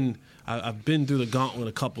 I've been through the gauntlet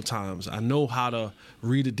a couple times. I know how to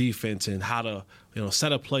read a defense and how to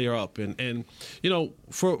set a player up, and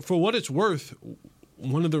for what it's worth.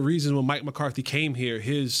 One of the reasons when Mike McCarthy came here,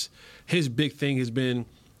 his big thing has been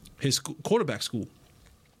his quarterback school.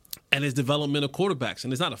 and his development of quarterbacks.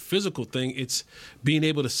 And it's not a physical thing; it's being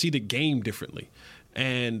able to see the game differently.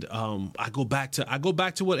 And I go back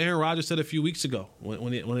to what Aaron Rodgers said a few weeks ago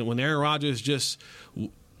when Aaron Rodgers just,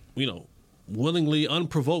 willingly,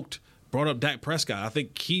 unprovoked, brought up Dak Prescott. I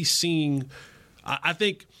think he's seeing. I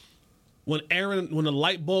think when the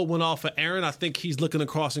light bulb went off for Aaron, I think he's looking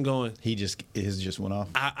across and going, his just went off.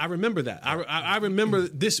 I remember that. I remember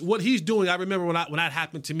this. What he's doing. I remember when that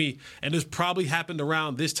happened to me, and this probably happened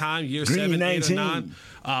around this time, year Green 7, 8, or 19.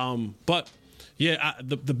 9. But yeah,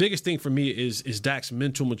 the biggest thing for me is Dak's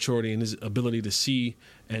mental maturity and his ability to see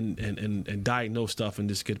and diagnose stuff and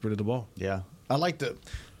just get rid of the ball. Yeah, I like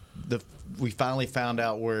we finally found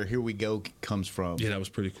out where "Here We Go" comes from. Yeah, that was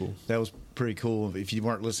pretty cool. That was pretty cool. If you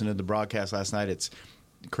weren't listening to the broadcast last night,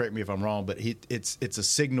 correct me if I'm wrong, but it's a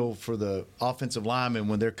signal for the offensive linemen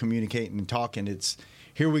when they're communicating and talking. It's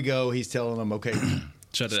 "Here we go." He's telling them, "Okay,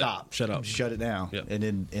 stop, shut up, shut it down." Yep.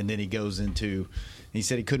 And then he goes into. He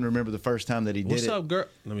said he couldn't remember the first time that he did it. What's up, girl?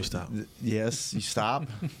 Let me stop. Yes, you stop.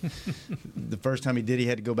 The first time he did, he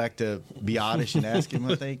had to go back to Biotish and ask him,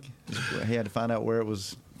 I think. He had to find out where it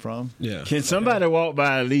was from. Yeah. Can somebody walk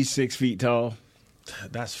by at least 6 feet tall?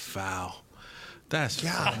 That's foul. That's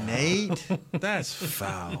God, foul. Nate. That's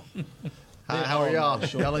foul. Hi, how are y'all?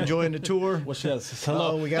 Y'all enjoying the tour? What's that?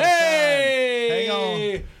 Hello. We got a sign. Hang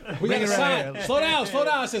on. We got a sign. Right Slow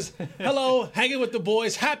down. It says, "Hello, hanging with the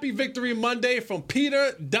boys. Happy Victory Monday from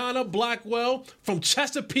Peter Donna Blackwell from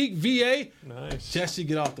Chesapeake, VA." Nice. Jesse,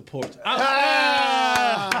 get off the porch.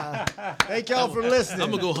 Thank y'all for listening.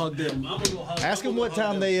 I'm gonna go hug them. Ask them what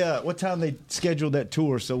time they scheduled that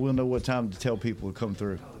tour, so we'll know what time to tell people to come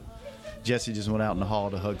through. Jesse just went out in the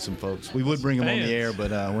hall to hug some folks. We would bring them on the air,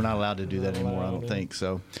 but we're not allowed to do that anymore, I don't think.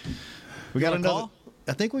 So we got another call?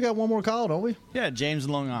 I think we got one more call, don't we? Yeah, James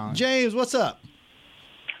in Long Island. James, what's up?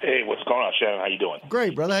 Hey, what's going on, Shannon? How you doing?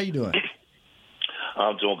 Great, brother. How you doing?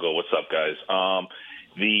 I'm doing good. What's up, guys? I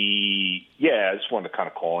just wanted to kind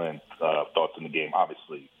of call in thoughts on the game.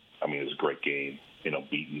 Obviously, I mean, it was a great game,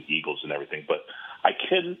 beating the Eagles and everything. But I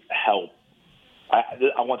couldn't help.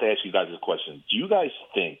 I want to ask you guys this question. Do you guys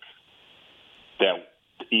think that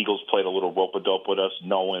the Eagles played a little rope-a-dope with us,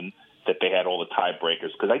 knowing that they had all the tiebreakers?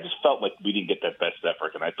 Because I just felt like we didn't get that best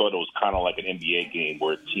effort, and I thought it was kind of like an NBA game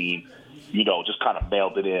where a team, just kind of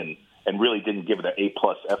mailed it in and really didn't give it an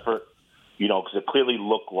A-plus effort, because it clearly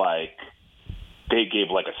looked like they gave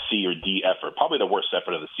like a C or D effort, probably the worst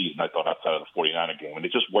effort of the season, I thought, outside of the 49er game. And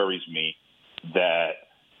it just worries me that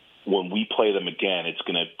when we play them again, it's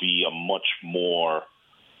going to be a much more,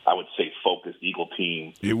 I would say, focused Eagle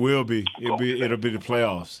team. It will be. It'll be the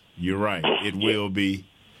playoffs. You're right. It will be.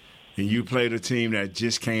 And you played a team that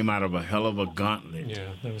just came out of a hell of a gauntlet.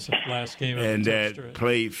 Yeah, that was the last game of and the that stretch.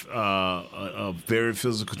 played a very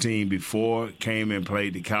physical team before, came and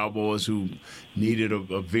played the Cowboys who needed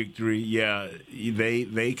a victory. Yeah,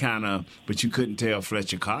 they kind of, but you couldn't tell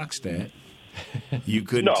Fletcher Cox that. You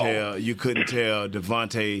couldn't tell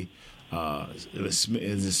Devontae is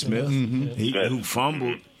it Smith? Mm-hmm. Who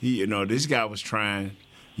fumbled. This guy was trying.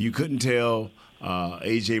 You couldn't tell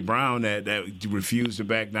A.J. Brown that refused to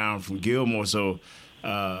back down from Gilmore. So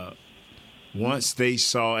once they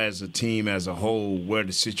saw as a team as a whole where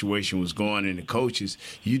the situation was going and the coaches,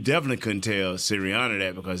 you definitely couldn't tell Sirianni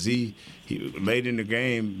that, because he late in the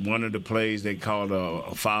game, one of the plays they called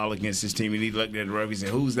a foul against his team, and he looked at the ref. He said,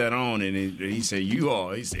 "Who's that on?" And he said, "You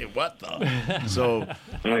are." He said, "What the?" So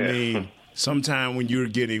I mean, sometime when you're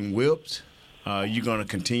getting whipped, you're going to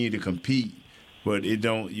continue to compete. But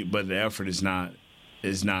But the effort is not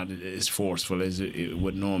as forceful as it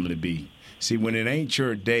would normally be. See, when it ain't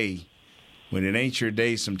your day,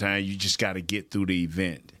 sometimes you just got to get through the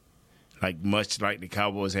event. Much like the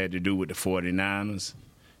Cowboys had to do with the 49ers,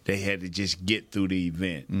 they had to just get through the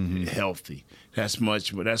event healthy. That's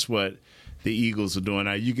what the Eagles are doing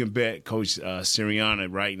now. You can bet Coach Sirianni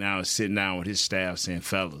right now is sitting down with his staff saying,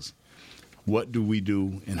 "Fellas, what do we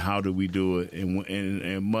do and how do we do it,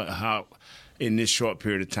 and how in this short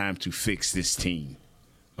period of time to fix this team?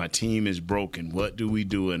 My team is broken. What do we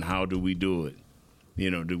do and how do we do it?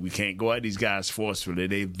 We can't go at these guys forcefully.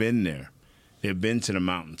 They've been there. They've been to the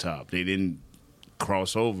mountaintop. They didn't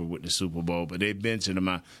cross over with the Super Bowl, but they've been to the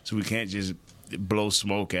mountain. So we can't just blow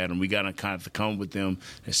smoke at them. We got to kind of come with them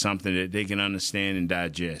as something that they can understand and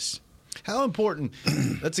digest." How important?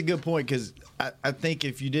 That's a good point, because I think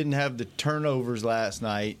if you didn't have the turnovers last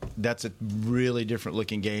night, that's a really different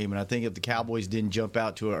looking game. And I think if the Cowboys didn't jump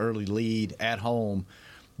out to an early lead at home,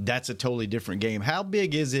 that's a totally different game. How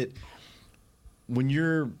big is it when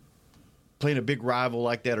you're playing a big rival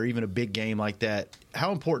like that, or even a big game like that?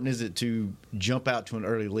 How important is it to jump out to an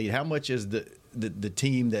early lead? How much is the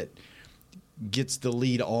team that gets the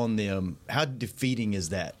lead on them. How defeating is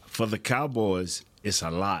that? For the Cowboys, it's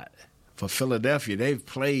a lot. For Philadelphia, they've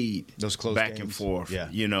played those close back games. And forth. Yeah.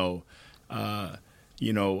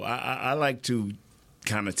 I like to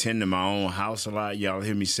kind of tend to my own house a lot. Y'all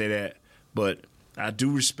hear me say that. But I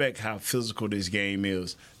do respect how physical this game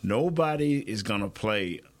is. Nobody is going to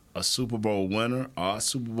play a Super Bowl winner or a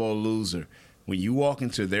Super Bowl loser. When you walk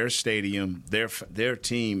into their stadium, their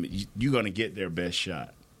team, you're going to get their best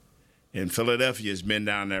shot. And Philadelphia has been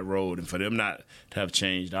down that road. And for them not to have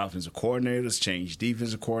changed offensive coordinators, changed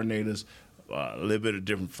defensive coordinators, a little bit of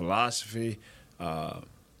different philosophy,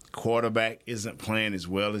 quarterback isn't playing as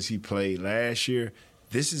well as he played last year.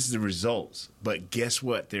 This is the results. But guess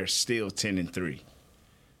what? They're still 10-3.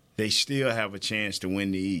 They still have a chance to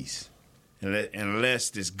win the East. Unless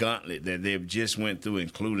this gauntlet that they've just went through,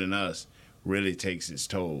 including us, really takes its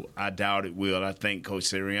toll. I doubt it will. I think Coach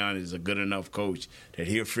Sirianni is a good enough coach that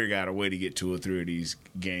he'll figure out a way to get 2 or 3 of these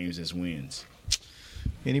games as wins.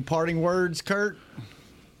 Any parting words, Kurt?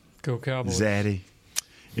 Go Cowboys. Zaddy.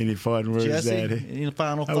 Any parting words, Jesse, Zaddy? any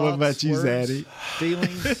final thoughts? What about you, words, Zaddy?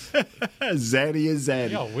 Feelings? Zaddy is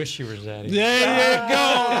Zaddy. Y'all wish you were Zaddy. There you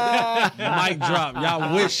go. Mic drop.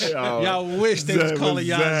 Y'all wish they was calling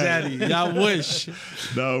y'all Zaddy. Y'all wish.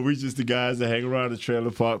 No, we just the guys that hang around the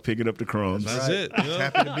trailer park picking up the crumbs. That's it. Just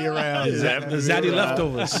happy to be around. The Zaddy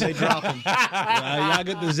leftovers. They drop them. Y'all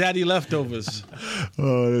get the Zaddy leftovers.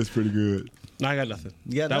 Oh, that's pretty good. No, I got nothing.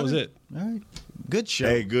 You got that was nothing? it. All right. Good show.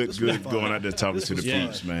 Hey, good fun. going out there talking to the fun.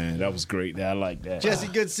 peeps, man. That was great. I like that. Jesse,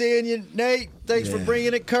 good seeing you. Nate, thanks for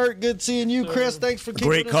bringing it. Kurt, good seeing you. Chris, thanks for keeping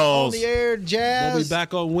Great us calls. on the air. Jazz, We'll be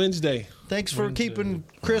back on Wednesday. thanks for keeping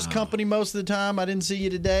Chris company most of the time. I didn't see you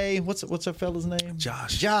today. What's our fella's name?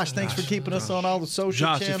 Josh, thanks for keeping us on all the social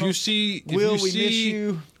Josh, channels. if you see, Will, we miss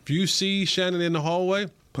you. If you see Shannon in the hallway,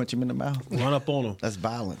 punch him in the mouth. Run up on him. That's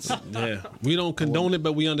violence. Yeah, we don't condone it,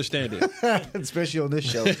 but we understand it. Especially on this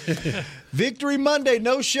show. Victory Monday,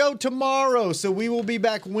 no show tomorrow, so we will be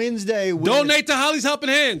back Wednesday. With, Donate to Holly's Helping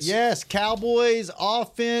Hands. Yes, Cowboys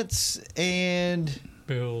offense and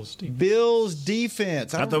Bills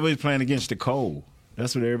defense. I thought we were playing against the cold.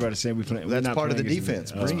 That's what everybody's saying. That's part of the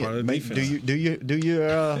defense. Bring it. Do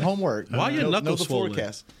your homework. Why are your knuckles know the swollen?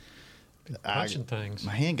 forecast. punching things.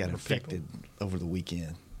 My hand got infected over the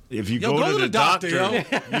weekend. If you go to the doctor, you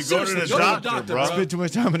go to the doctor, bro. I spent too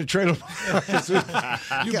much time in the trailer.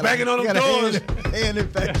 You banging on them doors. Hand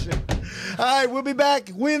infection. All right, we'll be back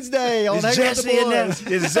Wednesday on Hangin' with the Jesse in there? Boys.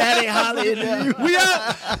 Is Zaddy Holly in there? We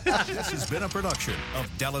out. This has been a production of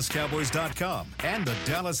DallasCowboys.com and the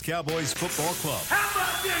Dallas Cowboys Football Club. How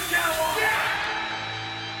about this, Cowboys? Yeah!